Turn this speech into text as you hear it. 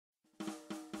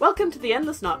Welcome to the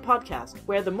Endless Knot podcast,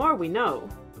 where the more we know,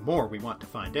 the more we want to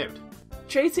find out.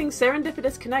 Tracing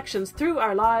serendipitous connections through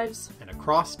our lives and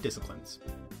across disciplines.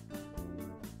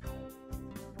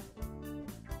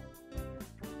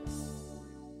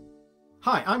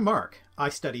 Hi, I'm Mark. I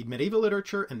studied medieval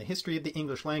literature and the history of the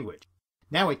English language.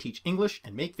 Now I teach English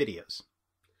and make videos.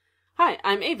 Hi,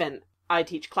 I'm Avon. I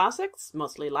teach classics,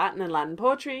 mostly Latin and Latin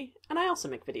poetry, and I also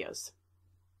make videos.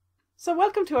 So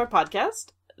welcome to our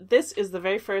podcast. This is the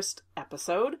very first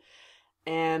episode,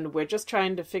 and we're just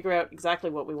trying to figure out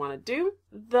exactly what we want to do.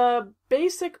 The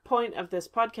basic point of this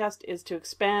podcast is to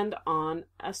expand on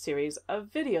a series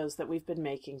of videos that we've been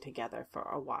making together for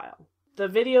a while. The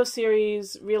video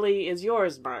series really is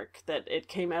yours, Mark, that it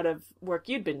came out of work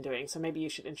you'd been doing, so maybe you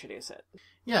should introduce it.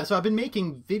 Yeah, so I've been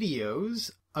making videos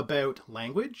about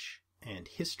language and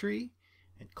history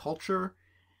and culture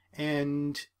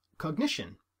and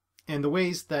cognition and the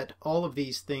ways that all of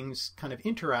these things kind of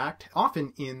interact,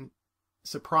 often in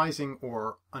surprising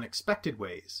or unexpected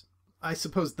ways. I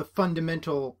suppose the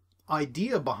fundamental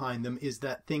idea behind them is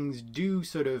that things do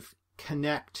sort of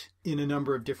connect in a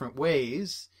number of different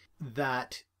ways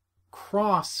that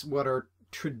cross what are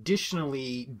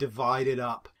traditionally divided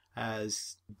up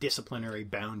as disciplinary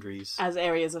boundaries. As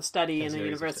areas of study in a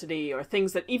university, or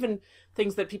things that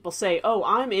people say, oh,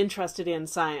 I'm interested in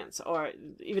science, or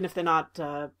even if they're not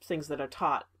things that are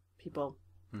taught, people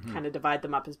kind of divide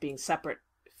them up as being separate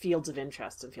fields of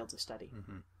interest and fields of study.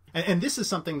 And this is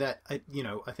something that, I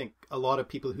think a lot of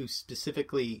people who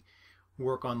specifically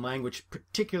work on language,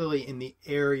 particularly in the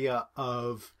area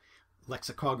of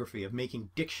lexicography, of making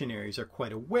dictionaries, are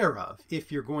quite aware of.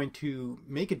 If you're going to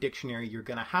make a dictionary, you're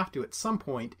going to have to at some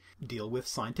point deal with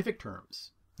scientific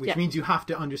terms, which means you have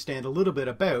to understand a little bit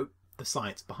about the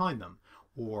science behind them,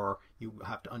 or you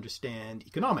have to understand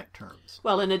economic terms.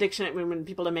 Well, in a dictionary, when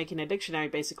people are making a dictionary,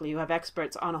 basically you have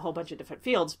experts on a whole bunch of different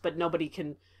fields, but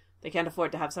they can't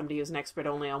afford to have somebody who's an expert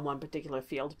only on one particular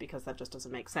field, because that just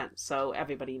doesn't make sense. So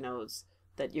everybody knows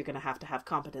that you're going to have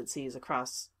competencies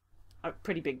across a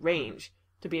pretty big range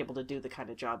to be able to do the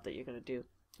kind of job that you're going to do.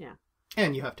 Yeah.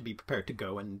 And you have to be prepared to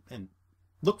go and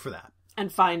look for that.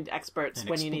 And find experts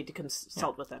when you need to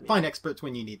consult with them. Yeah. Find experts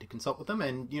when you need to consult with them,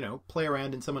 and, play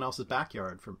around in someone else's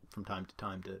backyard from time to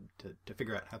time to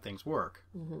figure out how things work.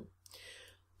 Mm-hmm.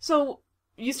 So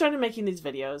you started making these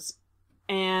videos,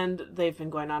 and they've been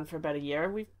going on for about a year.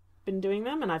 We've been doing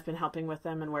them, and I've been helping with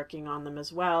them and working on them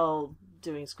as well,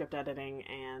 doing script editing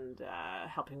and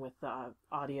helping with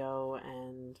audio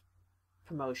and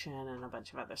promotion and a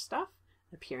bunch of other stuff,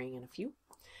 appearing in a few.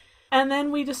 And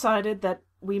then we decided that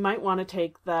we might want to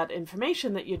take that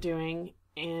information that you're doing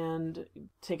and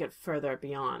take it further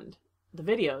beyond the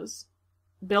videos,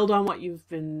 build on what you've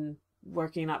been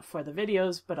working up for the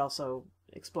videos, but also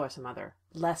explore some other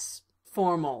less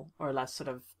formal or less sort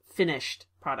of finished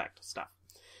product stuff.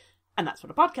 And that's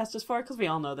what a podcast is for, because we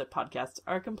all know that podcasts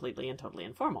are completely and totally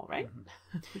informal, right?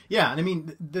 Mm-hmm. Yeah, and I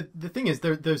mean, the thing is,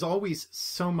 there's always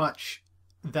so much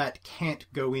that can't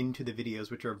go into the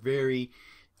videos, which are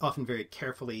often very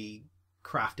carefully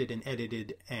crafted and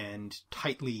edited and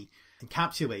tightly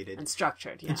encapsulated. And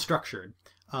structured, yeah.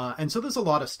 And so there's a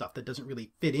lot of stuff that doesn't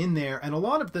really fit in there, and a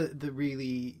lot of the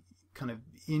really kind of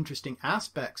interesting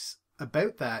aspects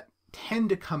about that tend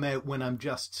to come out when I'm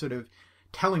just sort of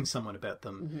telling someone about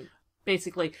them. Mm-hmm.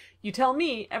 Basically, you tell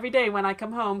me every day when I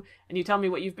come home and you tell me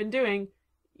what you've been doing,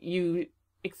 you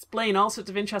explain all sorts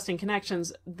of interesting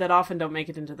connections that often don't make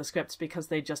it into the scripts because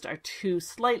they just are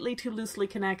slightly too loosely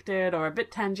connected, or a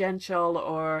bit tangential,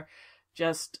 or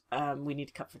just we need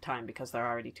to cut for time because they're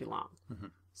already too long. Mm-hmm.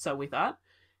 So we thought,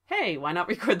 hey, why not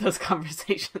record those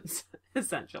conversations,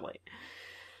 essentially?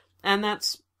 And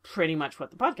that's pretty much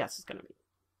what the podcast is going to be.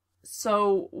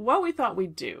 So what we thought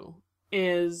we'd do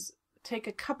is take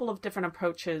a couple of different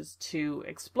approaches to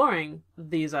exploring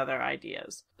these other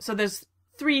ideas. So there's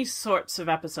 3 sorts of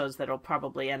episodes that'll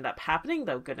probably end up happening,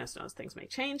 though goodness knows things may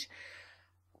change.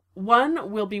 One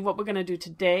will be what we're going to do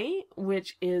today,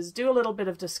 which is do a little bit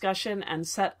of discussion and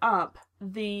set up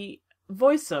the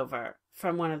voiceover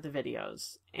from one of the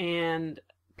videos and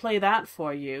play that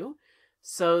for you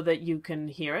so that you can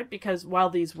hear it, because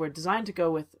while these were designed to go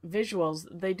with visuals,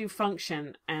 they do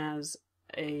function as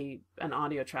an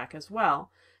audio track as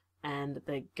well, and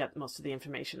they get most of the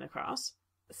information across.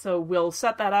 So we'll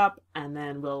set that up, and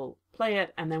then we'll play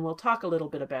it, and then we'll talk a little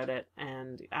bit about it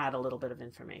and add a little bit of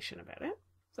information about it.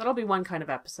 So that'll be one kind of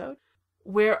episode.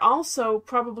 We're also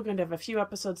probably going to have a few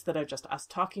episodes that are just us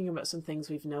talking about some things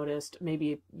we've noticed,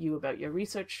 maybe you about your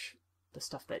research, the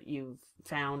stuff that you've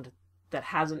found that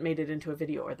hasn't made it into a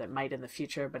video or that might in the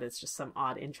future, but it's just some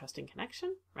odd, interesting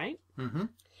connection, right? Mm-hmm.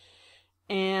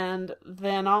 And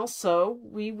then also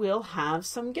we will have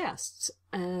some guests,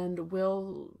 and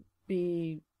we'll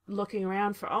be looking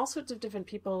around for all sorts of different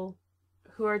people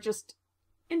who are just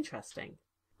interesting.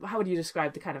 How would you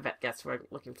describe the kind of guests we're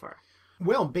looking for?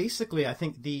 Well, basically, I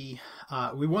think we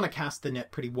want to cast the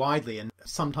net pretty widely and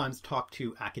sometimes talk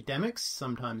to academics,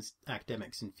 sometimes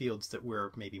academics in fields that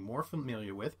we're maybe more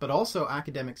familiar with, but also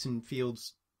academics in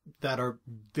fields that are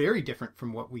very different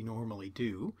from what we normally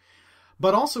do.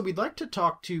 But also we'd like to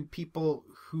talk to people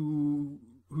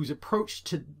whose approach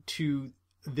to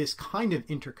this kind of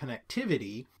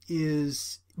interconnectivity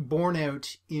is borne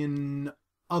out in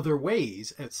other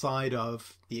ways outside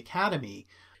of the academy.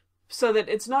 So that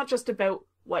it's not just about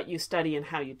what you study and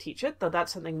how you teach it, though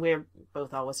that's something we're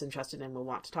both always interested in, we'll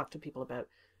want to talk to people about,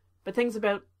 but things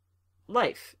about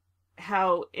life,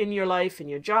 how in your life, in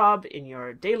your job, in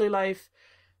your daily life,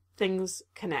 things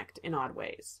connect in odd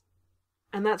ways.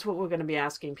 And that's what we're going to be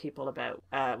asking people about.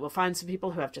 We'll find some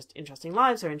people who have just interesting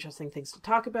lives or interesting things to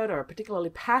talk about or are particularly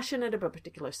passionate about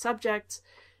particular subjects,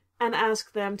 and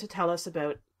ask them to tell us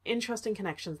about interesting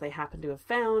connections they happen to have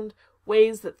found,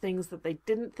 ways that things that they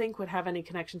didn't think would have any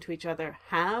connection to each other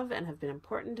have and have been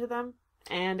important to them,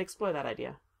 and explore that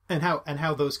idea. And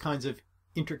how those kinds of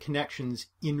interconnections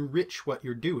enrich what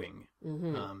you're doing.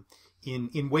 Mm-hmm.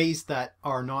 In ways that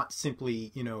are not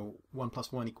simply, 1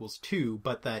 + 1 = 2,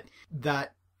 but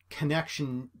that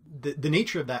connection, the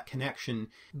nature of that connection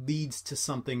leads to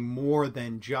something more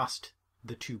than just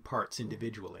the two parts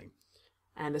individually.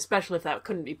 And especially if that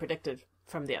couldn't be predicted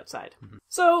from the outside. Mm-hmm.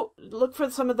 So look for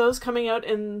some of those coming out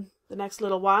in the next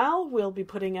little while. We'll be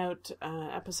putting out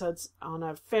episodes on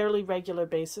a fairly regular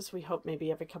basis. We hope maybe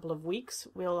every couple of weeks.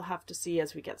 We'll have to see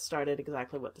as we get started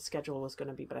exactly what the schedule was going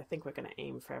to be, but I think we're going to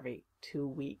aim for every 2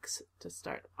 weeks to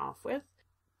start off with.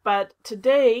 But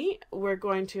today we're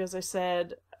going to, as I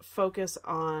said, focus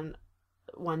on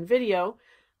one video.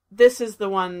 This is the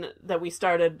one that we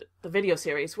started the video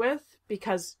series with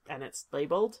because, and it's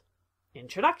labeled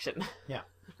Introduction. Yeah.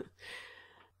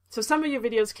 So some of your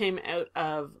videos came out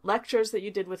of lectures that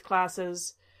you did with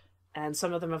classes, and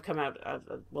some of them have come out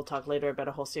of, we'll talk later about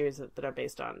a whole series that are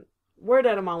based on word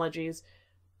etymologies.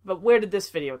 But where did this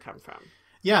video come from?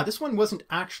 Yeah, this one wasn't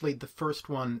actually the first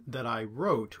one that I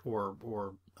wrote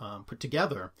or put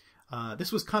together.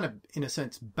 This was kind of, in a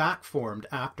sense, backformed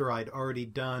after I'd already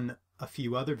done a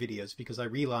few other videos because I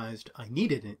realized I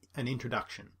needed an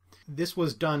introduction. This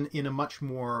was done in a much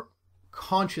more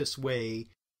conscious way.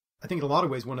 I think in a lot of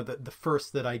ways one of the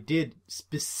first that I did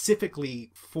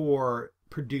specifically for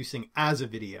producing as a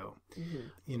video.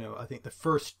 Mm-hmm. I think the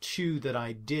first 2 that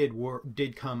I did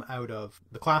come out of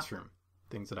the classroom,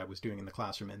 things that I was doing in the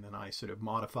classroom, and then I sort of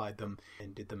modified them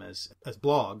and did them as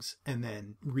blogs and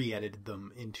then re-edited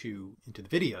them into the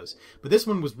videos. But this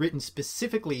one was written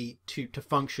specifically to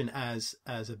function as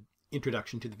a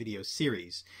introduction to the video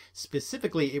series.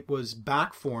 Specifically, it was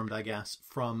backformed, I guess,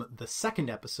 from the second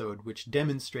episode, which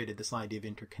demonstrated this idea of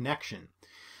interconnection.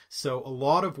 So a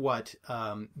lot of what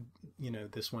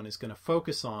this one is going to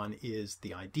focus on is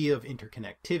the idea of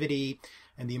interconnectivity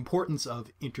and the importance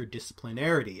of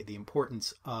interdisciplinarity, the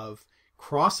importance of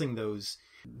crossing those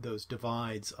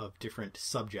divides of different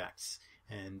subjects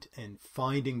and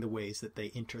finding the ways that they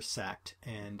intersect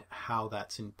and how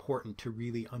that's important to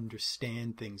really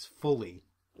understand things fully.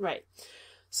 Right.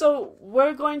 So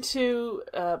we're going to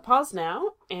pause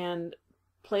now and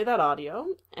play that audio,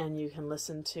 and you can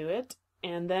listen to it.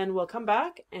 And then we'll come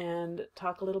back and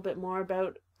talk a little bit more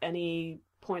about any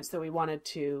points that we wanted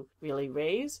to really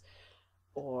raise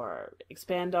or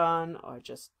expand on or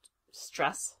just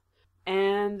stress.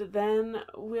 And then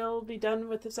we'll be done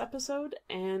with this episode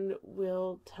and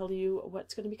we'll tell you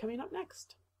what's going to be coming up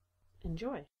next.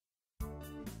 Enjoy.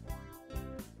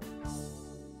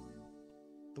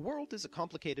 The world is a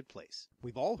complicated place.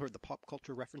 We've all heard the pop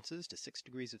culture references to 6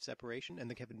 Degrees of Separation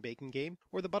and the Kevin Bacon game,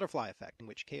 or the butterfly effect, in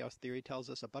which chaos theory tells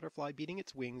us a butterfly beating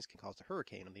its wings can cause a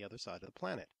hurricane on the other side of the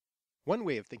planet. One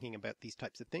way of thinking about these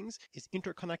types of things is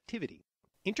interconnectivity.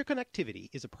 Interconnectivity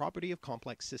is a property of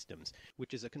complex systems,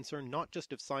 which is a concern not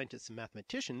just of scientists and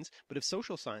mathematicians, but of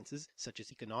social sciences such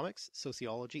as economics,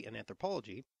 sociology, and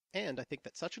anthropology, and I think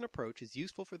that such an approach is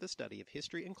useful for the study of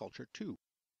history and culture too.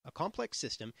 A complex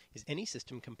system is any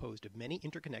system composed of many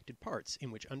interconnected parts in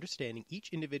which understanding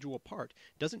each individual part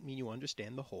doesn't mean you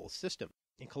understand the whole system.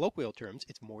 In colloquial terms,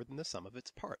 it's more than the sum of its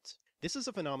parts. This is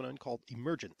a phenomenon called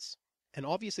emergence. An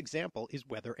obvious example is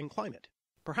weather and climate.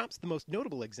 Perhaps the most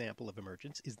notable example of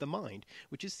emergence is the mind,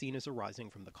 which is seen as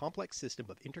arising from the complex system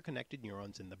of interconnected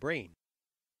neurons in the brain.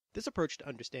 This approach to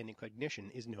understanding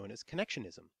cognition is known as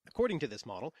connectionism. According to this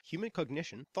model, human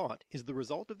cognition, thought, is the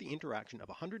result of the interaction of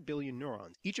 100 billion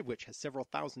neurons, each of which has several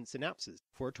thousand synapses,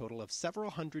 for a total of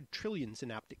several hundred trillion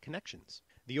synaptic connections.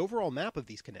 The overall map of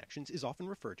these connections is often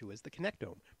referred to as the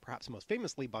connectome, perhaps most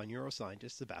famously by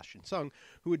neuroscientist Sebastian Sung,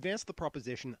 who advanced the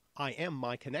proposition, "I am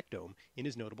my connectome," in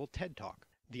his notable TED Talk.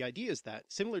 The idea is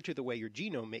that, similar to the way your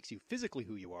genome makes you physically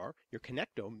who you are, your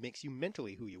connectome makes you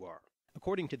mentally who you are.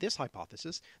 According to this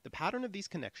hypothesis, the pattern of these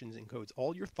connections encodes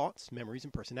all your thoughts, memories,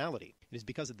 and personality. It is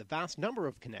because of the vast number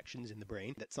of connections in the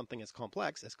brain that something as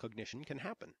complex as cognition can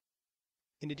happen.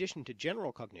 In addition to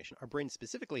general cognition, our brains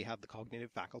specifically have the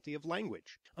cognitive faculty of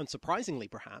language.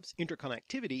 Unsurprisingly, perhaps,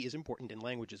 interconnectivity is important in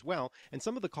language as well, and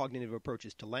some of the cognitive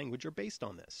approaches to language are based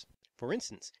on this. For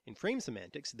instance, in frame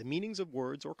semantics, the meanings of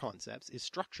words or concepts is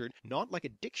structured not like a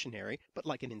dictionary, but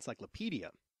like an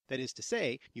encyclopedia. That is to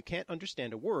say, you can't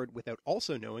understand a word without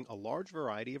also knowing a large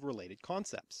variety of related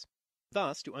concepts.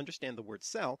 Thus, to understand the word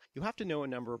sell, you have to know a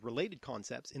number of related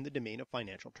concepts in the domain of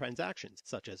financial transactions,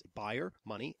 such as buyer,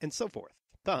 money, and so forth.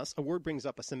 Thus, a word brings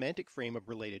up a semantic frame of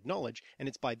related knowledge, and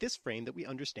it's by this frame that we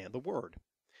understand the word.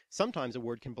 Sometimes a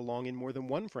word can belong in more than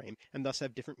one frame, and thus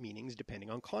have different meanings depending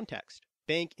on context.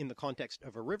 Bank in the context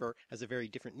of a river has a very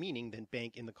different meaning than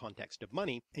bank in the context of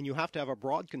money, and you have to have a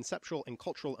broad conceptual and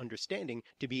cultural understanding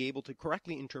to be able to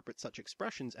correctly interpret such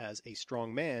expressions as a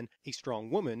strong man, a strong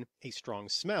woman, a strong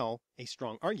smell, a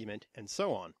strong argument, and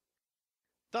so on.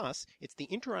 Thus, it's the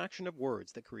interaction of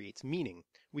words that creates meaning.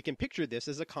 We can picture this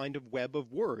as a kind of web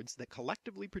of words that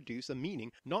collectively produce a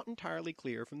meaning not entirely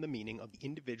clear from the meaning of the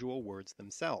individual words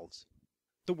themselves.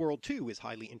 The world, too, is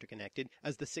highly interconnected,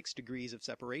 as the 6 degrees of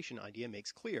separation idea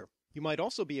makes clear. You might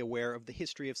also be aware of the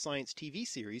History of Science TV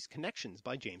series Connections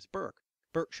by James Burke.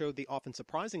 Burke showed the often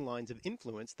surprising lines of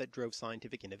influence that drove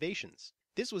scientific innovations.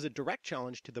 This was a direct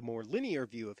challenge to the more linear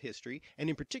view of history, and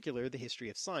in particular the history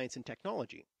of science and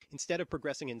technology. Instead of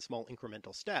progressing in small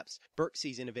incremental steps, Burke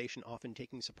sees innovation often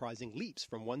taking surprising leaps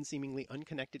from one seemingly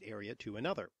unconnected area to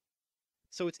another.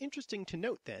 So it's interesting to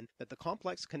note then that the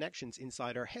complex connections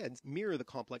inside our heads mirror the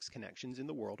complex connections in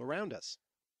the world around us.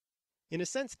 In a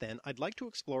sense then, I'd like to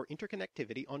explore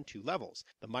interconnectivity on 2 levels,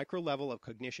 the micro level of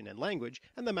cognition and language,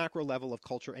 and the macro level of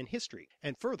culture and history,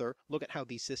 and further look at how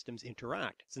these systems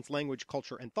interact, since language,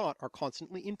 culture, and thought are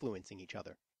constantly influencing each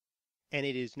other. And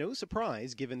it is no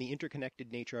surprise, given the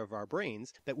interconnected nature of our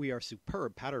brains, that we are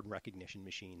superb pattern recognition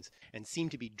machines, and seem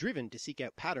to be driven to seek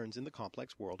out patterns in the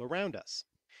complex world around us.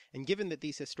 And given that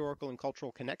these historical and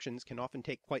cultural connections can often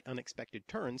take quite unexpected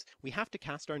turns, we have to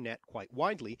cast our net quite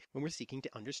widely when we're seeking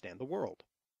to understand the world.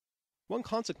 One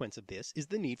consequence of this is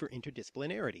the need for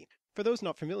interdisciplinarity. For those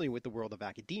not familiar with the world of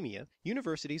academia,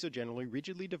 universities are generally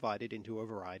rigidly divided into a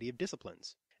variety of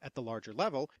disciplines. At the larger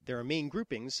level, there are main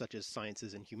groupings such as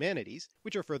sciences and humanities,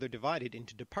 which are further divided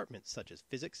into departments such as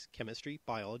physics, chemistry,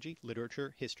 biology,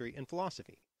 literature, history, and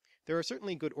philosophy. There are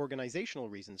certainly good organizational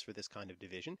reasons for this kind of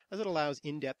division, as it allows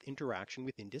in-depth interaction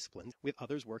within disciplines with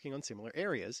others working on similar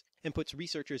areas, and puts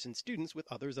researchers and students with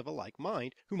others of a like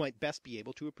mind who might best be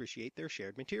able to appreciate their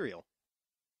shared material.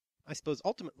 I suppose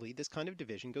ultimately this kind of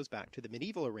division goes back to the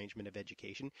medieval arrangement of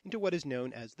education into what is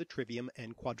known as the trivium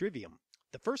and quadrivium.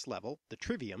 The first level, the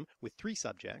trivium, with 3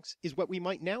 subjects, is what we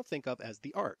might now think of as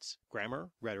the arts, grammar,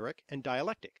 rhetoric, and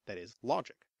dialectic, that is,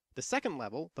 logic. The second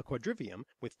level, the quadrivium,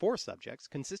 with 4 subjects,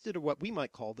 consisted of what we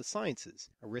might call the sciences,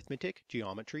 arithmetic,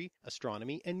 geometry,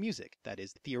 astronomy, and music, that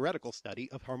is, the theoretical study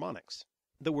of harmonics.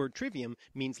 The word trivium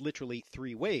means literally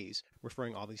 3 ways,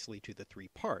 referring obviously to the 3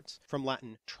 parts, from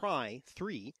Latin tri,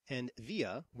 3, and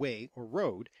via, way or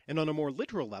road, and on a more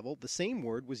literal level, the same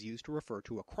word was used to refer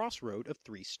to a crossroad of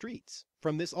 3 streets.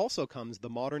 From this also comes the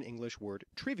modern English word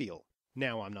trivial.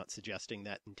 Now, I'm not suggesting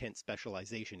that intense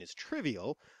specialization is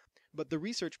trivial, but the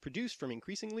research produced from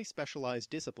increasingly specialized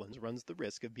disciplines runs the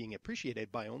risk of being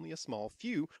appreciated by only a small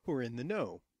few who are in the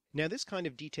know. Now, this kind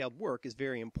of detailed work is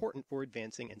very important for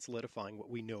advancing and solidifying what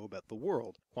we know about the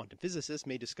world. Quantum physicists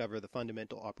may discover the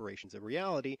fundamental operations of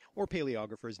reality, or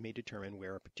paleographers may determine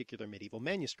where a particular medieval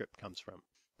manuscript comes from.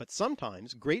 But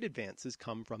sometimes great advances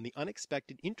come from the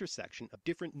unexpected intersection of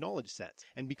different knowledge sets,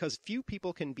 and because few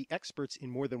people can be experts in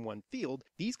more than one field,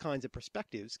 these kinds of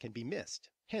perspectives can be missed.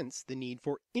 Hence the need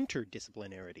for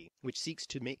interdisciplinarity, which seeks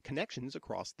to make connections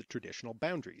across the traditional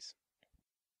boundaries.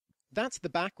 That's the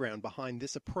background behind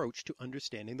this approach to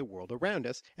understanding the world around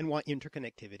us and why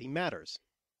interconnectivity matters.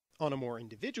 On a more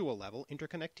individual level,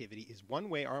 interconnectivity is one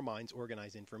way our minds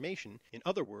organize information, in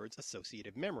other words,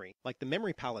 associative memory, like the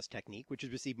memory palace technique, which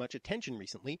has received much attention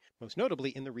recently, most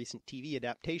notably in the recent TV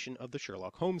adaptation of the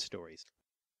Sherlock Holmes stories.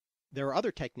 There are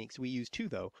other techniques we use too,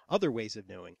 though, other ways of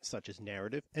knowing, such as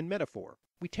narrative and metaphor.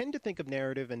 We tend to think of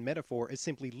narrative and metaphor as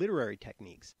simply literary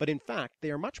techniques, but in fact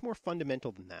they are much more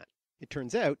fundamental than that. It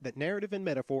turns out that narrative and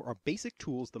metaphor are basic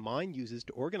tools the mind uses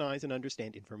to organize and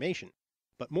understand information.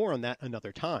 But more on that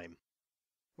another time.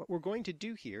 What we're going to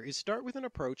do here is start with an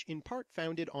approach in part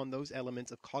founded on those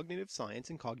elements of cognitive science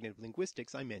and cognitive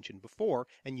linguistics I mentioned before,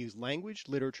 and use language,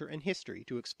 literature, and history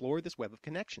to explore this web of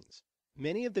connections.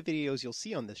 Many of the videos you'll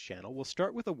see on this channel will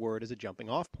start with a word as a jumping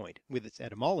off point, with its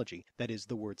etymology, that is,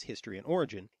 the word's history and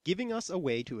origin, giving us a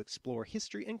way to explore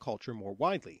history and culture more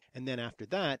widely, and then after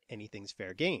that, anything's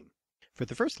fair game. For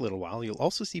the first little while, you'll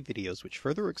also see videos which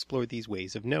further explore these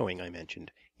ways of knowing I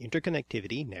mentioned,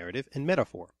 interconnectivity, narrative, and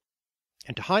metaphor.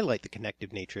 And to highlight the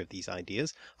connective nature of these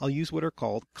ideas, I'll use what are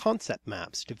called concept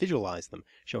maps to visualize them,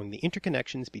 showing the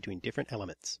interconnections between different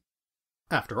elements.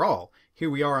 After all, here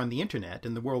we are on the internet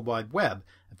and the World Wide Web,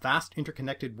 a vast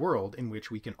interconnected world in which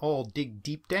we can all dig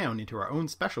deep down into our own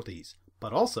specialties,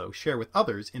 but also share with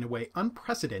others in a way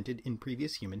unprecedented in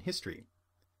previous human history.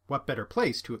 What better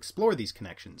place to explore these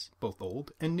connections, both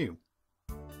old and new?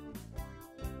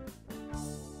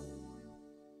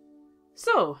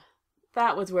 So,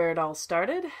 that was where it all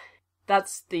started.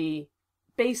 That's the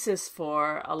basis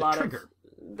for a lot trigger.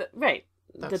 of... Right.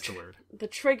 That's the word. The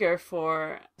trigger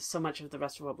for so much of the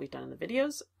rest of what we've done in the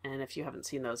videos, and if you haven't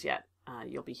seen those yet,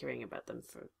 you'll be hearing about them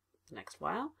for the next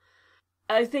while.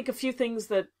 I think a few things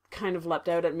that kind of leapt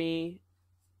out at me,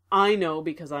 I know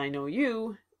because I know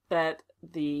you, that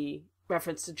the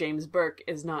reference to James Burke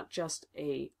is not just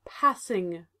a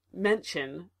passing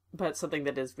mention, but something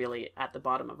that is really at the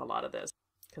bottom of a lot of this.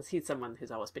 Because he's someone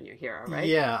who's always been your hero, right?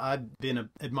 Yeah, I've been an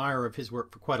admirer of his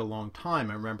work for quite a long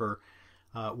time. I remember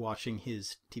watching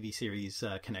his TV series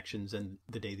Connections and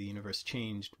The Day the Universe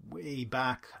Changed way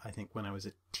back, I think when I was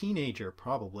a teenager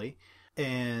probably,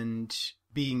 and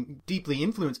being deeply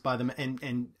influenced by them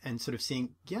and sort of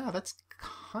seeing, yeah, that's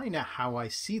kind of how I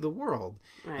see the world.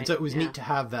 Right, and so it was neat to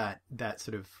have that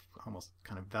sort of almost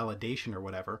kind of validation or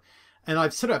whatever. And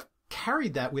I've sort of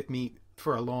carried that with me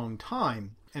for a long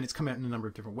time, and it's come out in a number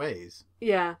of different ways.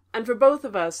 Yeah, and for both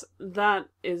of us, that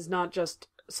is not just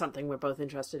something we're both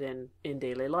interested in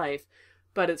daily life,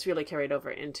 but it's really carried over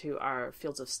into our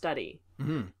fields of study.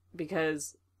 Mm-hmm.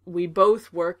 Because we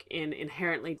both work in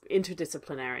inherently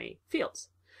interdisciplinary fields.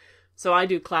 So I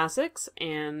do classics,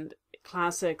 and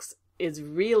classics is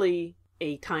really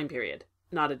a time period,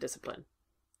 not a discipline.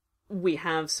 We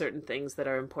have certain things that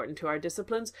are important to our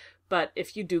disciplines, but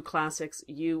if you do classics,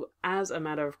 you, as a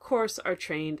matter of course, are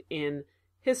trained in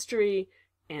history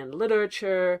and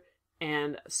literature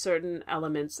and certain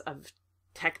elements of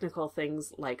technical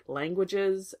things like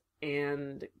languages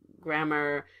and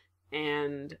grammar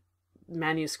and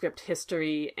manuscript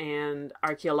history and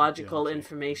archaeological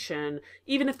information,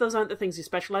 even if those aren't the things you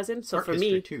specialize in. So art for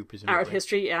history me, too, presumably. art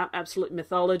history, yeah, absolute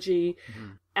mythology, Mm-hmm.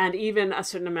 and even a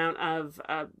certain amount of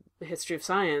history of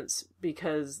science,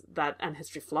 because that, and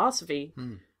history of philosophy,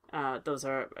 those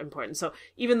are important. So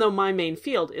even though my main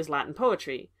field is Latin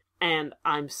poetry, and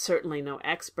I'm certainly no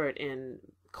expert in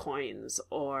coins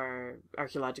or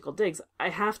archaeological digs, I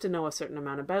have to know a certain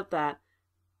amount about that,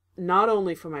 not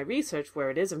only for my research,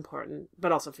 where it is important,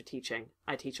 but also for teaching.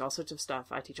 I teach all sorts of stuff.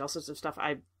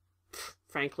 I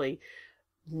frankly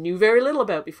knew very little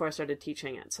about before I started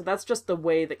teaching it. So that's just the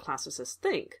way that classicists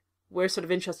think. We're sort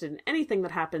of interested in anything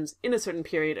that happens in a certain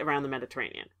period around the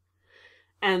Mediterranean.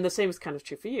 And the same is kind of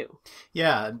true for you.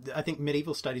 Yeah, I think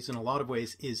medieval studies in a lot of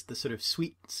ways is the sort of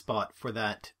sweet spot for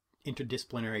that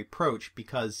interdisciplinary approach,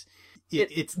 because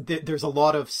there's a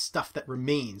lot of stuff that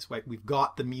remains. Right? We've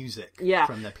got the music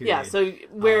from that period. Yeah, so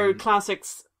where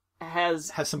classics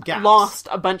has some gaps. Lost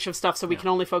a bunch of stuff, so we can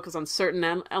only focus on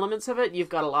certain elements of it, you've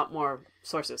got a lot more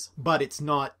sources. But it's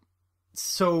not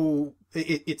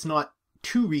it's not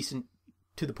too recent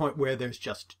to the point where there's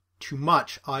just too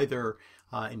much, either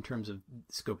in terms of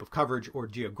scope of coverage or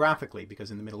geographically,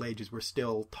 because in the Middle Ages we're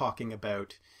still talking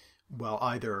about, well,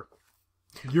 either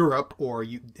Europe or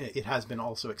it has been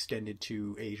also extended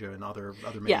to Asia and other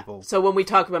medieval... Yeah, so when we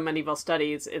talk about medieval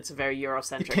studies, it's very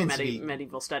Eurocentric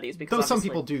medieval studies. Because though some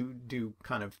people do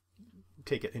kind of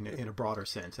take it in a broader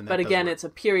sense. And but again, it's a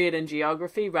period in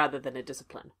geography rather than a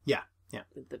discipline. Yeah.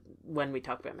 When we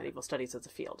talk about medieval studies as a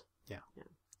field. Yeah.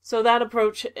 So that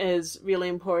approach is really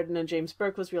important, and James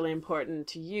Burke was really important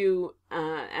to you,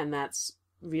 and that's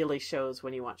really shows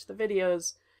when you watch the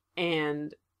videos,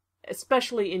 and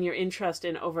especially in your interest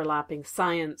in overlapping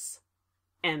science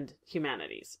and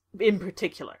humanities, in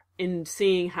particular, in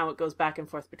seeing how it goes back and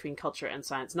forth between culture and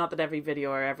science. Not that every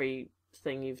video or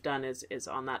everything you've done is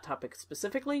on that topic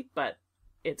specifically, but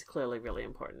it's clearly really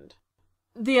important.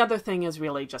 The other thing is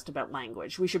really just about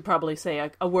language. We should probably say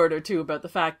a word or two about the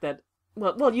fact that,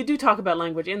 well, you do talk about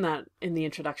language in the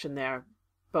introduction there,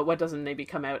 but what doesn't maybe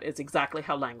come out is exactly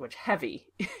how language heavy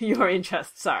your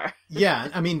interests are. Yeah,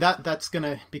 I mean, that's going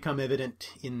to become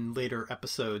evident in later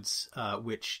episodes,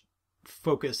 which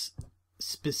focus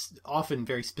often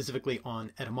very specifically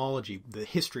on etymology, the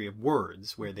history of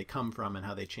words, where they come from and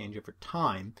how they change over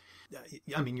time.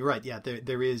 I mean, you're right. Yeah,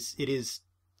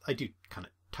 I do kind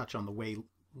of touch on the way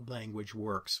language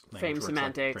works. Frame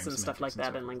semantics and stuff like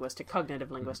that, and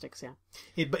cognitive linguistics, yeah.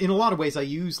 But in a lot of ways, I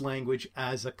use language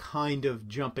as a kind of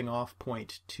jumping off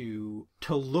point to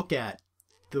look at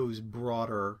those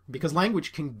broader, because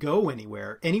language can go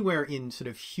anywhere in sort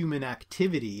of human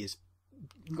activity is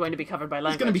going to be covered by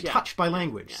language. It's going to be touched by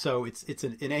language, yeah. So it's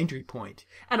an entry point.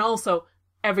 And also,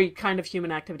 every kind of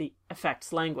human activity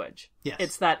affects language. Yes.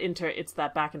 It's that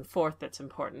back and forth that's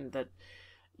important, that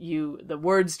the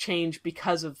words change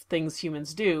because of things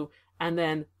humans do, and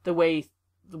then the way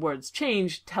the words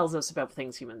change tells us about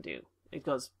things humans do. It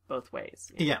goes both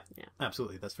ways. Yeah,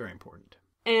 absolutely. That's very important.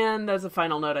 And as a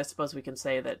final note, I suppose we can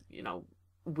say that,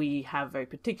 we have very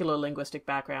particular linguistic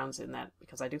backgrounds in that,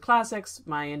 because I do classics,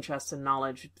 my interest and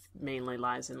knowledge mainly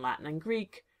lies in Latin and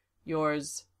Greek.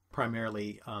 Yours?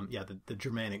 Primarily, the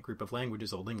Germanic group of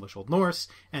languages, Old English, Old Norse,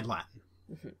 and Latin.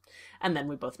 Mm-hmm. And then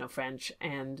we both know French.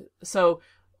 And so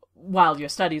while your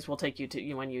studies will take you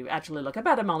to, when you actually look up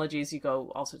etymologies, you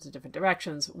go all sorts of different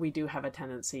directions. We do have a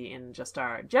tendency in just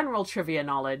our general trivia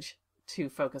knowledge to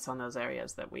focus on those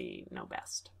areas that we know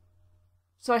best.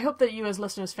 So I hope that you as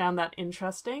listeners found that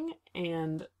interesting,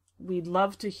 and we'd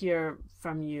love to hear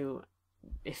from you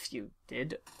if you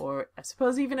did, or I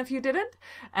suppose even if you didn't,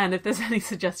 and if there's any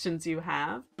suggestions you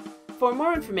have. For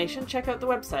more information, check out the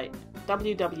website,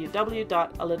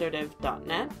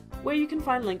 www.alliterative.net, where you can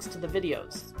find links to the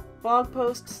videos, blog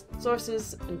posts,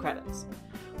 sources, and credits.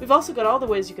 We've also got all the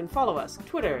ways you can follow us: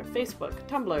 Twitter, Facebook,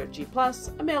 Tumblr, G+,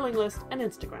 a mailing list, and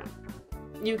Instagram.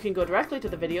 You can go directly to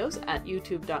the videos at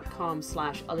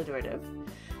youtube.com/alliterative,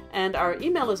 and our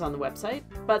email is on the website,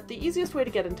 but the easiest way to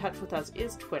get in touch with us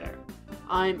is Twitter.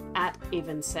 I'm at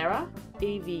Avensarah,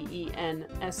 Avensarah,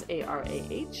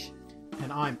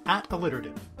 and I'm at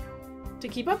Alliterative. To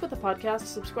keep up with the podcast,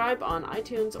 subscribe on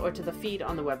iTunes or to the feed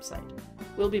on the website.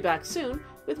 We'll be back soon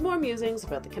with more musings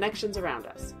about the connections around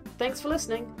us. Thanks for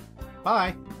listening.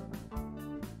 Bye.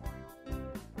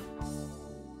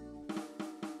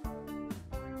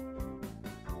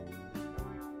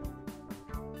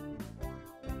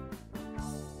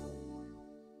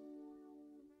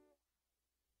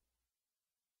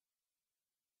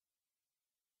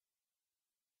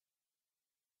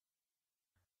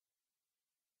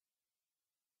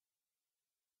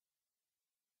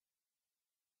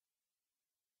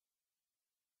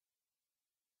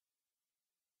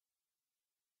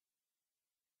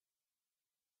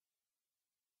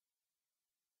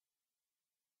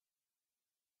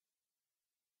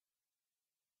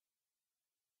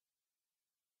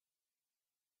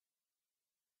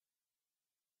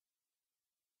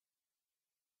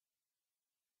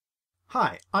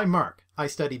 Hi, I'm Mark. I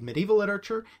studied medieval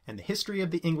literature and the history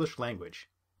of the English language.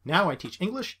 Now I teach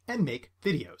English and make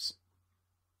videos.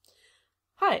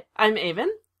 Hi, I'm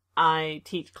Aven. I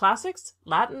teach classics,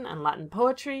 Latin and Latin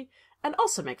poetry, and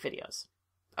also make videos.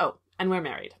 Oh, and we're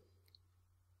married.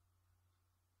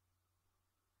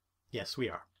 Yes, we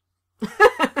are.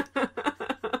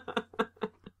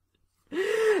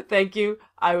 Thank you.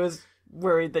 I was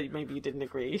worried that maybe you didn't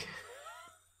agree.